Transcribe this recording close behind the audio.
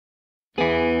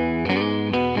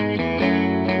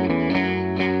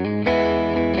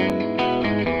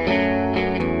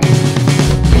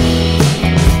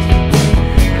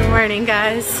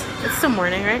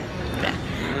morning, right? Yeah.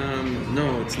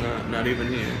 No, it's not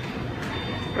even near.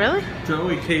 Really?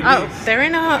 Joey, Keillisse. Oh, they're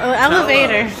in an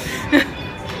elevator.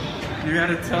 You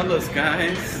gotta tell us,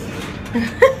 guys.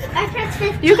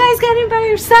 You guys got in by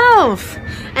yourself.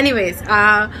 Anyways,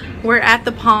 we're at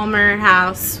the Palmer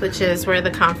house, which is where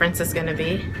the conference is going to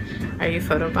be. Are you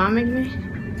photobombing me?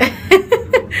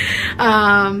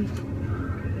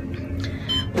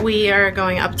 We are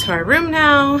going up to our room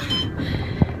now.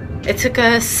 It took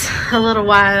us a little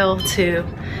while to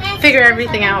figure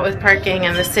everything out with parking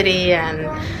and the city, and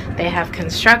they have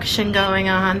construction going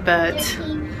on, but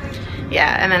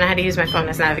yeah, and then I had to use my phone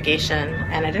as navigation,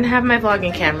 and I didn't have my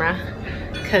vlogging camera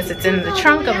because it's in the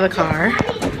trunk of the car.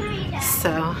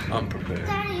 So I'm prepared.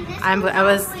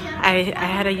 I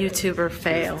had a YouTuber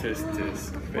fail.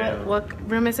 What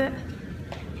room is it?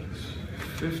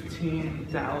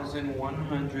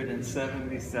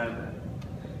 15,177.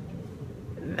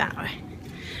 That way.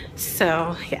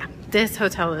 So yeah, this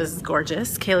hotel is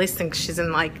gorgeous. Keillisse thinks she's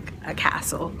in like a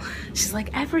castle. She's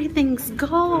like, everything's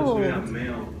gold.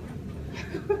 Mail.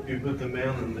 You put the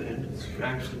mail in the entrance.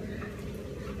 Actually,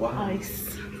 wow.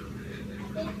 Nice.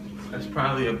 That's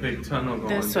probably a big tunnel going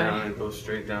This way. down and goes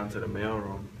straight down to the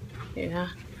mailroom. Yeah.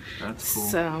 That's cool.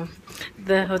 So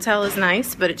the hotel is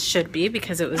nice, but it should be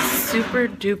because it was super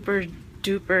duper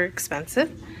duper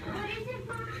expensive.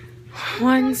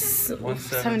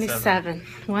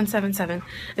 177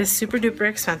 is super duper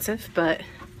expensive, but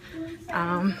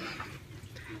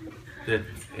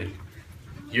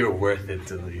you're worth it,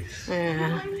 Delis.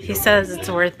 yeah, he says it's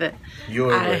worth it. You're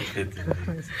worth it,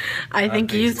 Delis. I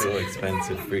think it's so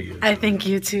expensive for you. I think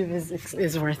YouTube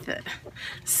is worth it.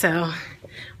 So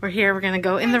we're here. We're gonna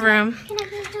go in the room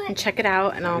and check it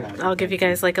out, and I'll give you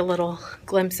guys like a little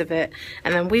glimpse of it.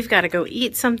 And then we've got to go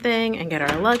eat something and get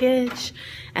our luggage,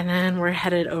 and then we're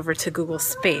headed over to Google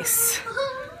Space.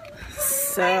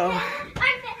 So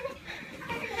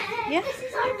yeah.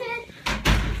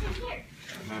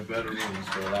 My better rooms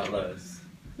for a lot less.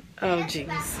 Oh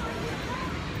jeez.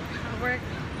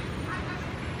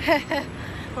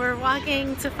 We're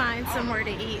walking to find somewhere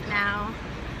to eat now.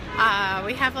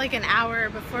 We have like an hour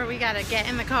before we gotta get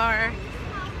in the car,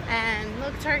 and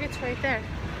look, Target's right there.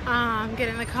 Get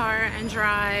in the car and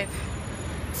drive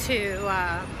to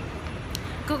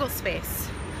Google Space.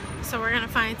 So we're gonna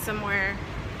find somewhere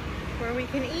where we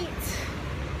can eat.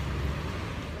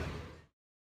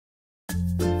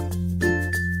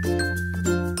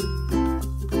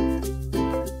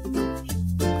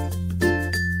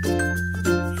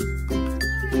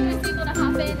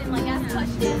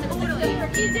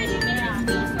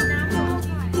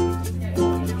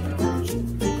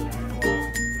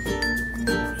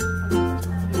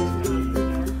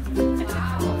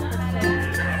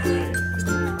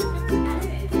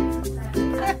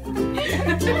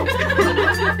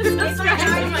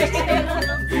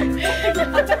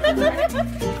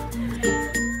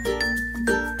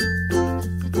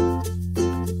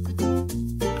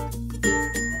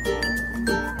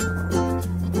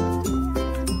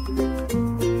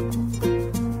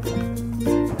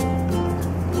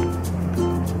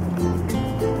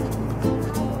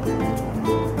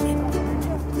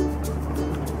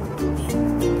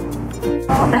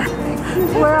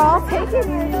 We're all taking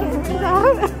your kids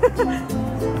out.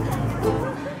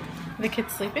 The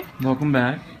kid's sleeping? Welcome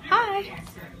back. Hi.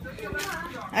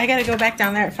 I gotta go back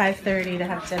down there at 5:30 to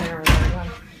have dinner with everyone.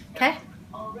 Okay?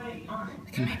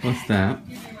 What's that?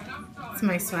 It's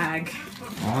my swag.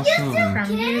 Awesome. From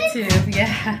YouTube,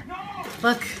 yeah.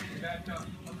 Look.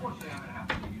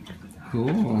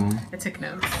 Cool. I took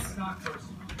notes.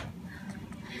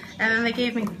 And then they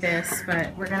gave me this,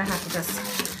 but we're gonna have to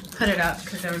just put it up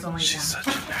because there was only She's one.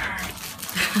 such a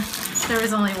nerd. There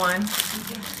was only one,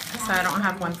 so I don't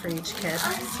have one for each kid.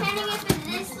 I was turning it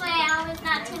this way, I was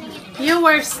not turning it. You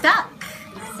were stuck.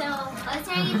 So I was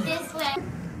turning it this way.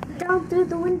 Down through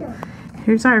the window.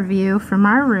 Here's our view from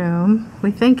our room. We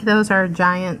think those are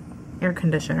giant air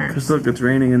conditioners. Because look, it's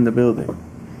raining in the building.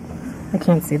 I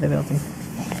can't see the building.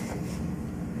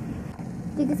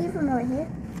 You can see it from over here.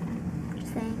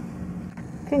 Just saying.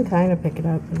 I can kind of pick it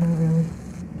up, but not really.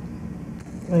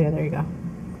 Oh yeah, there you go.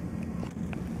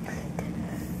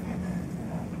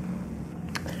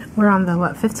 We're on the,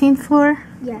 what, 15th floor?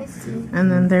 Yes. And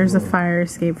then there's a fire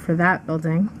escape for that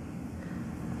building.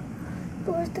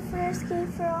 But where's the fire escape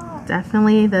for all?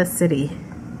 Definitely the city.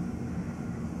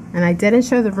 And I didn't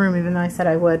show the room even though I said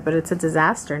I would, but it's a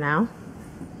disaster now.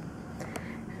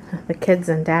 The kids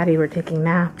and Daddy were taking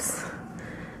naps.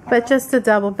 But just a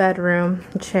double bedroom,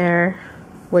 chair,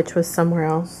 which was somewhere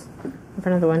else. In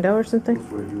front of the window or something?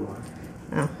 Where you are.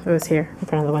 Oh, it was here, in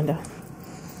front of the window.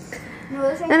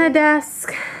 and a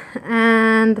desk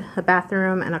and a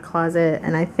bathroom and a closet,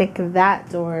 and I think that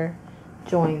door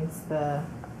joins the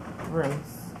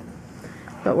rooms.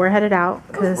 But we're headed out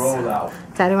because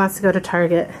Daddy wants to go to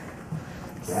Target.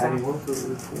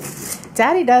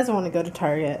 Daddy does want to go to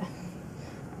Target.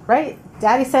 Right?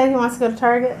 Daddy said he wants to go to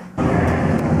Target.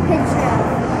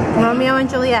 Romeo and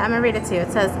Juliet. I'm going to read it to you.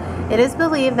 It says, "It is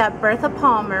believed that Bertha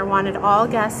Palmer wanted all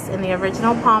guests in the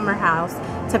original Palmer house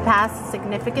to pass a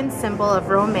significant symbol of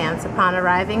romance upon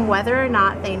arriving. Whether or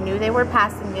not they knew they were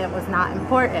passing it was not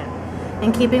important.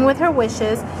 In keeping with her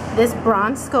wishes, this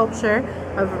bronze sculpture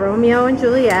of Romeo and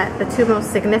Juliet, the two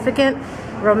most significant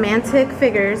romantic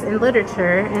figures in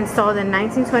literature, installed in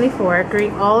 1924,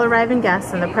 greet all arriving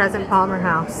guests in the present Palmer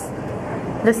house.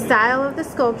 The style of the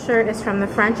sculpture is from the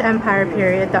French Empire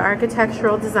period, the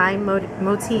architectural design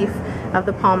motif of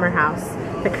the Palmer house.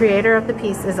 The creator of the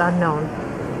piece is unknown."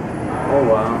 Oh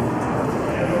wow.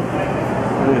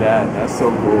 Look at that. That's so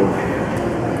cool.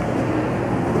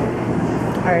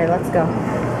 Alright, let's go.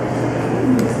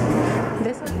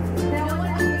 This one?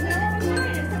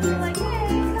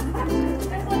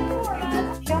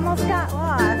 You almost got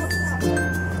lost.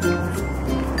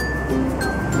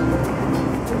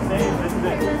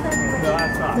 No,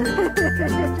 that's not.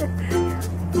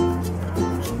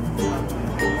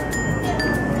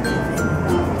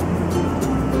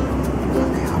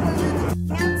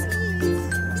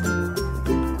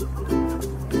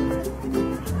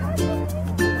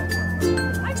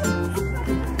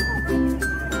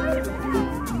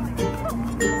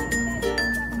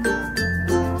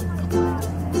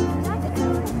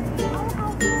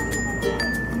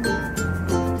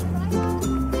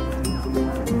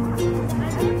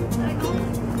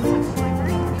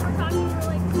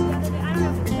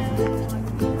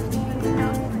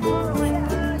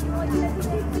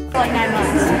 Like 9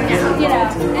 months. You know,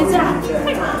 and so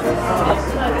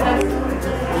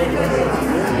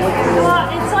well,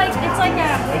 it's like a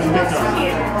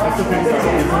cute.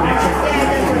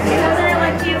 Those are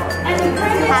like cute. And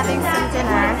Having some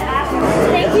dinner.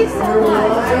 Thank you so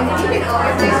much.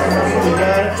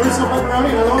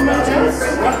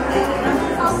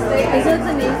 This looks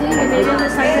amazing, and maybe on the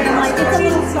side I'm like, it's a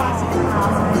little soft.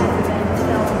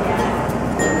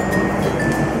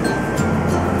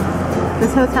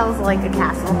 This hotel is like a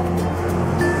castle.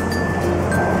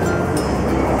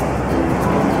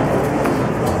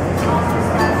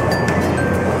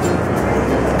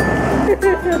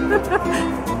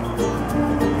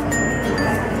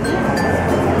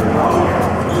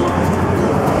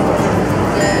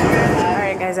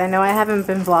 Alright guys, I know I haven't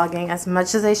been vlogging as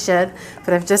much as I should,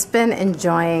 but I've just been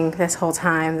enjoying this whole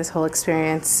time, this whole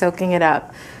experience, soaking it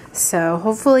up. So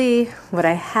hopefully what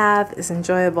I have is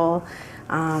enjoyable.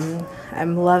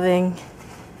 I'm loving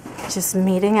just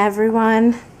meeting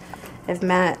everyone. I've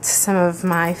met some of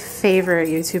my favorite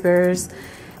YouTubers,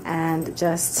 and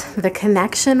just the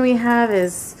connection we have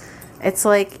is, it's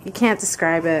like, you can't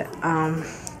describe it.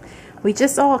 We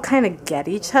just all kind of get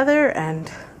each other, and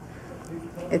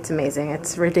it's amazing.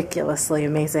 It's ridiculously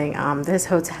amazing. This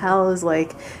hotel is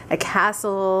like a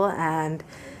castle, and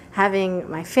having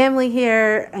my family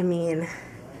here, I mean,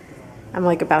 I'm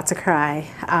like about to cry.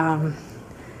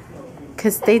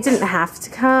 Because they didn't have to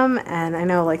come, and I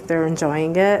know like they're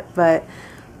enjoying it, but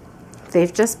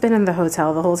they've just been in the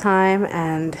hotel the whole time,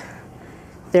 and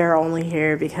they're only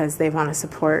here because they want to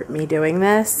support me doing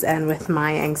this, and with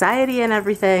my anxiety and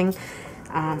everything,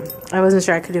 I wasn't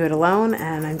sure I could do it alone,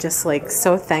 and I'm just like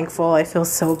so thankful. I feel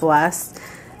so blessed,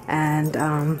 and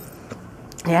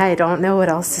yeah, I don't know what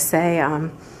else to say.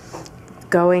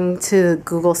 Going to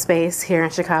Google Space here in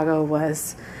Chicago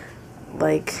was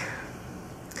like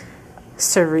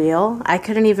surreal. I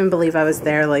couldn't even believe I was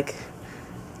there. Like,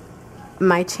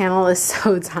 my channel is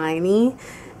so tiny,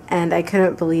 and I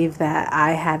couldn't believe that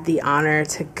I had the honor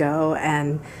to go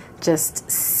and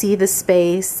just see the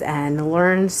space and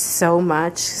learn so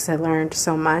much, because I learned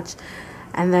so much.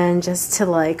 And then just to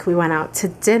like, we went out to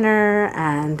dinner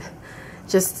and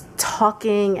just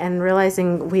talking and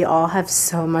realizing we all have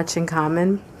so much in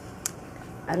common.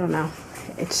 I don't know.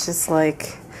 It's just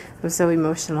like, I'm so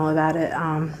emotional about it.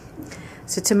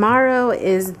 So tomorrow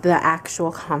is the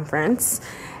actual conference,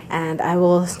 and I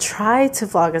will try to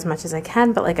vlog as much as I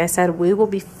can, but like I said, we will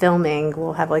be filming.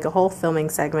 We'll have like a whole filming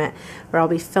segment where I'll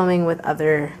be filming with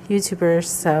other YouTubers,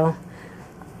 so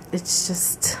it's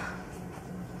just,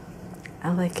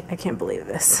 I can't believe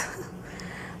this.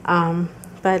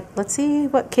 But let's see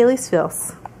what Keillisse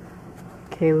feels.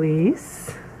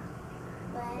 Keillisse?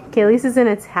 Keillisse is in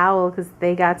a towel because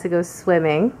they got to go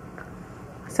swimming.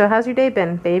 So how's your day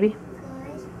been, baby?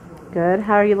 Good.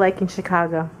 How are you liking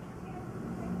Chicago?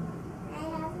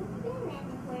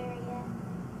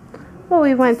 Well,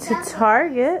 we went to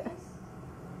Target.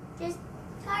 Just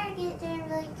Target didn't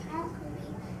really count for me.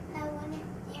 I wanted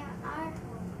near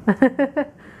our home.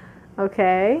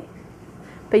 Okay.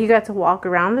 But you got to walk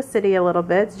around the city a little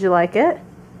bit. Did you like it?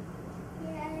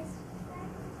 Yes.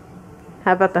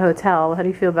 How about the hotel? How do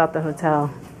you feel about the hotel?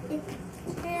 It's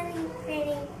really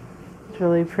pretty. It's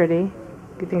really pretty.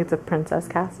 You think it's a princess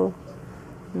castle?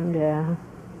 Yeah.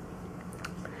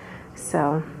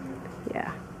 So,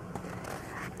 yeah.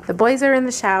 The boys are in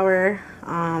the shower.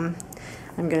 I'm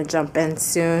gonna jump in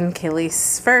soon.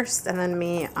 Keillisse first, and then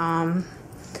me. And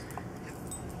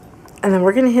then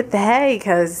we're gonna hit the hay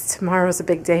because tomorrow's a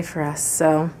big day for us.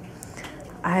 So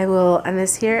I will end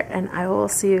this here, and I will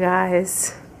see you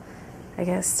guys, I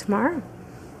guess, tomorrow.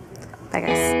 Bye,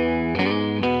 guys.